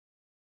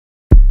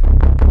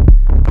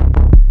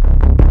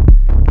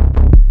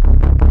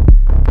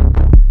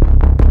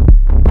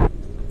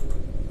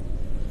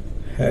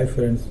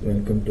friends,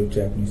 welcome to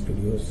Japanese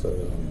Studios.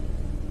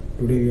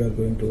 Today we are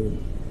going to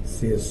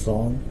see a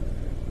song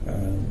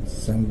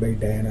sung by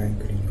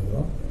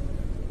Ankudinova.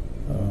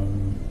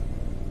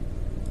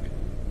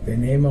 The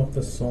name of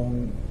the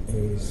song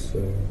is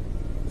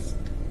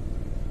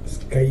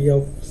Sky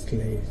of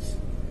Slaves.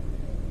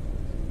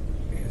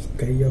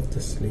 Sky of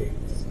the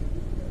Slaves.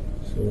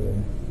 So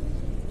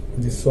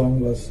this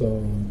song was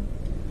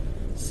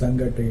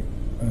sung at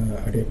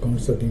a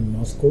concert in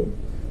Moscow.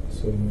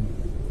 So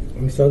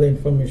we saw the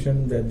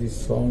information that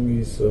this song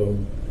is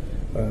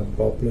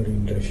popular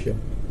in Russia.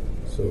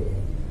 So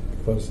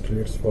first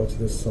let's watch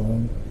the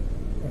song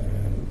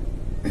and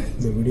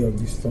the video of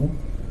this song,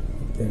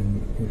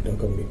 then we'll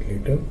talk about it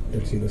later.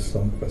 Let's see the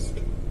song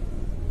first.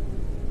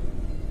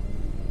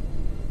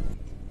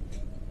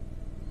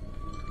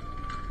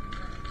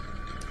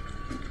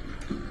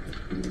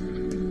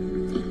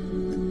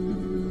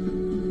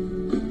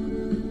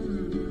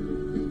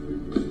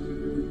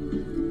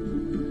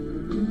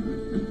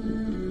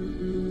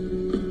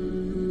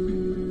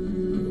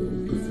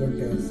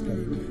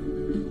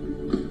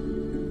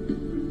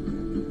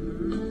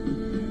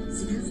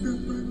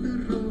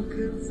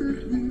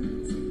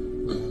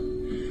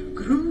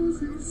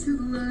 Грозы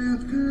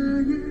седлают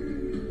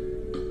коней,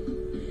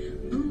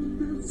 но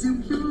над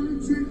землей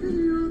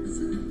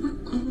дерется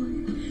покой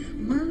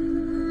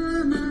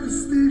монастырей.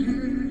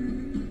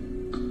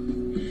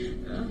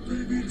 А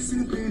поверх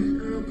седых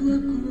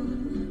облаков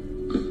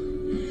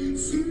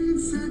синь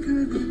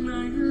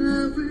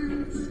закаленная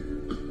высь.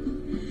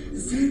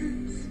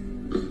 Здесь,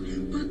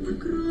 под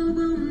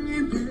покровом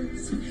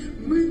небес,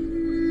 мы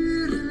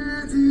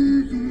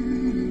родились.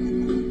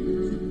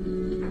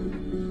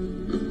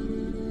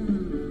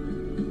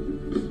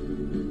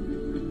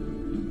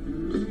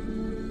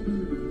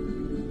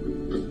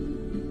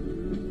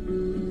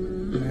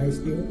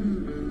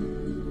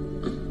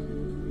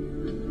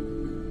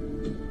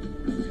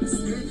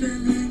 Снег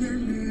оленя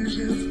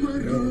лежит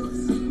мороз,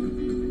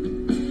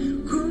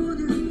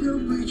 гонит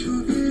добычу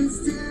весь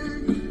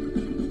день,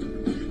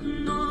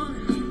 но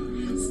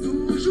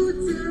стужу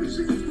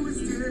держит в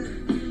узде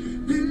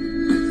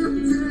дым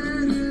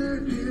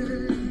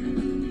деревень.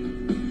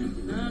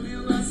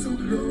 Навела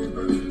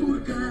сугробов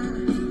пурга,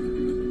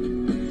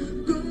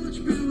 дочь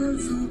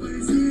белозубой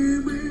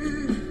зимы.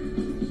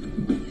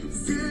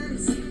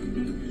 Здесь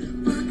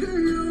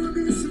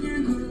покоённый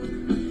снегу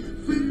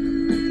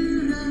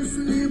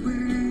выросли бы.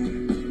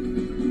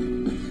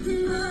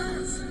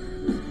 Нас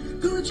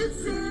точит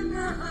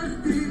семя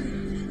орды,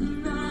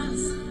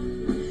 нас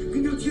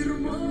гнет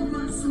ермо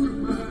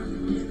сурма,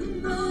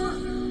 но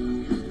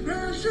в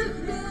наших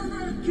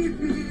венах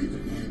кипит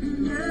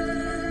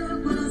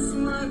небо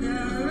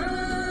славя.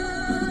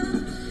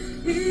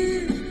 И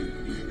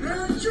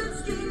от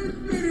чудских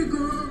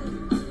берегов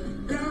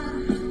до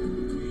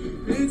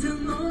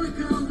ледяной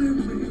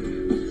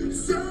колдымы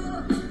все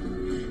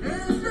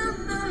это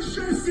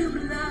наша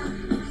земля,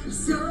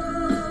 все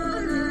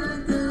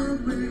это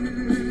мы.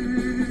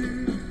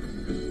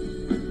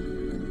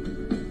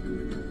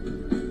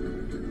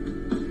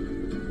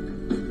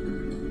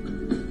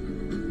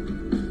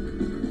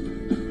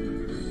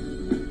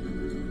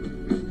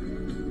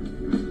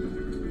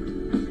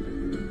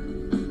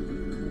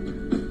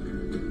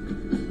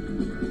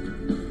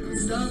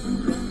 За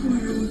бугром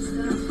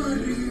куются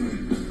поры,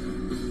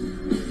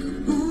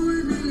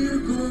 буйные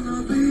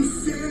головы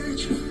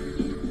сечь,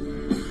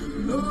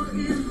 но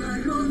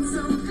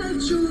инородцам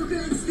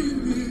кольчугой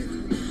звенит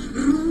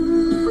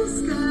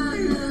русская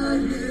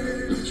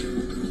речь.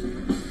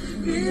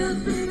 И от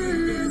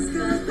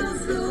Перелеска до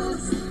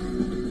звезд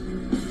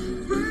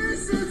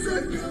высится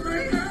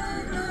белая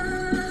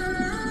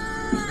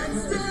рать.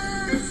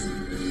 Здесь,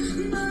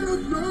 на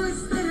родной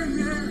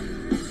стороне,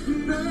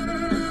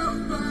 нам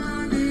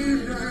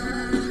помирать.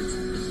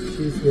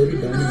 She is very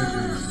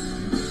dominating.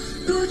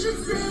 Точит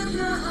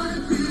земля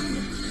орды,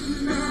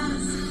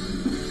 нас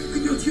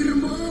гнет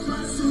ермо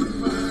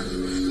сурма,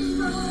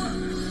 но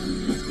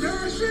в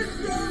наших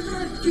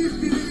венах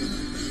кипит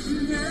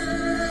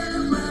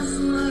небо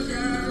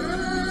славя.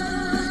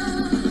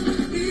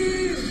 И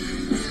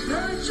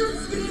от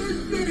чудских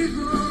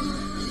берегов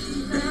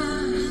до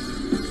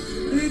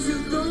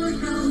ледяной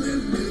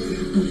колдымы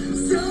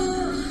все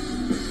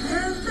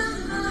это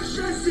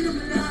наша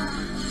земля,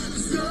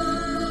 все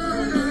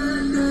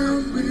это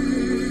мы.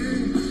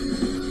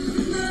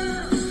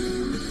 Нас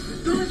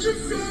точит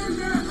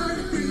семя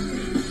орды,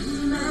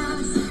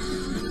 нас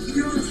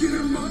гнет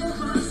ермо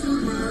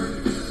сурма,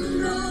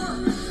 но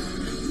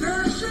в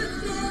наших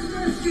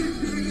венах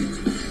кипит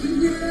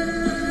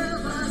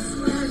небо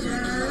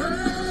славя.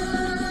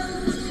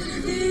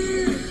 И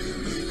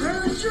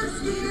от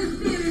чудских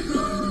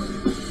берегов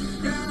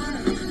до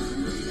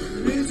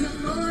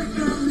ледяной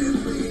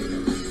колдымы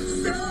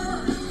все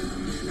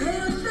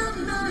это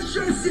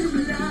наша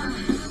земля,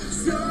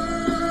 все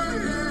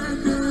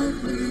это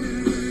мы.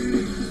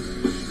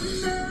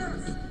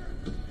 Нас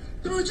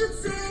точит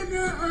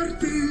семя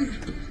орды,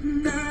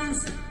 нас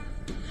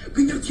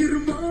гнет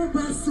ермо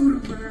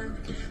сурма,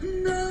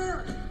 но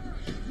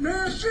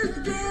наших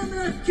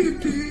венах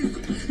кипит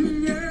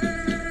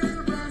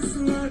небо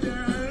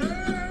славя.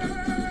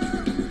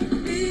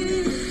 И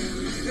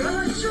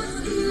от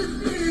чудских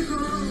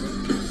берегов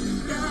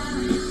до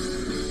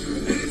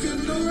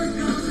ледяной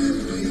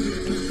Колымы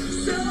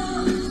все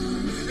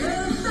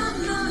это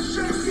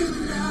наша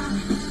земля,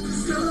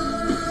 все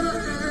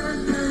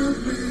это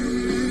мы.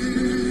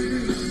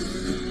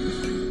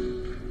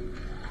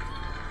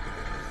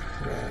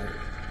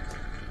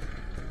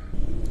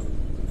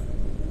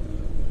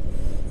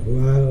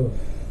 Wow,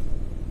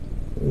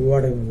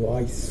 what a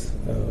voice.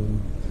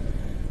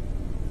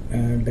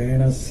 And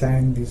Diana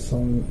sang this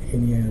song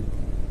in a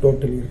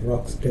totally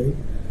rock style.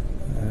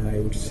 I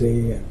would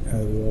say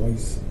her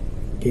voice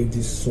gave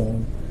this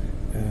song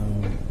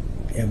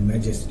a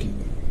majesty.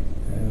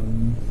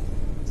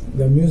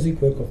 The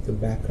music work of the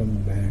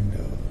background band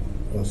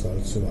was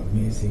also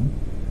amazing.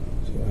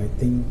 So I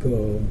think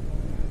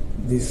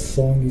this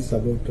song is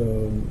about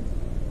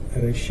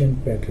Russian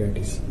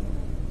patriotism.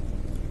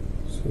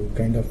 So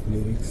kind of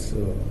lyrics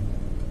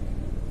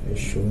is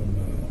shown.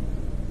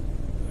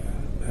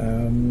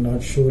 I'm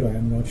not sure.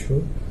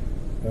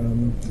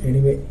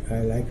 Anyway,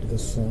 I liked the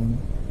song,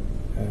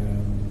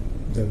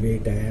 the way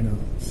Diana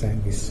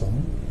sang this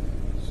song.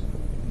 So,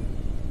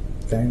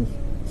 thanks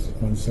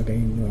once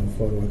again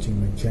for watching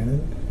my channel.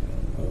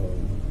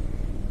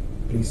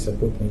 Please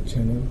support my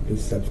channel.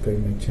 Please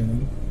subscribe my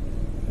channel.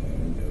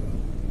 And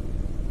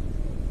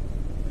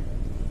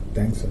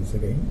thanks once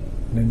again.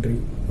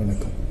 Nandri,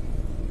 vanakkam.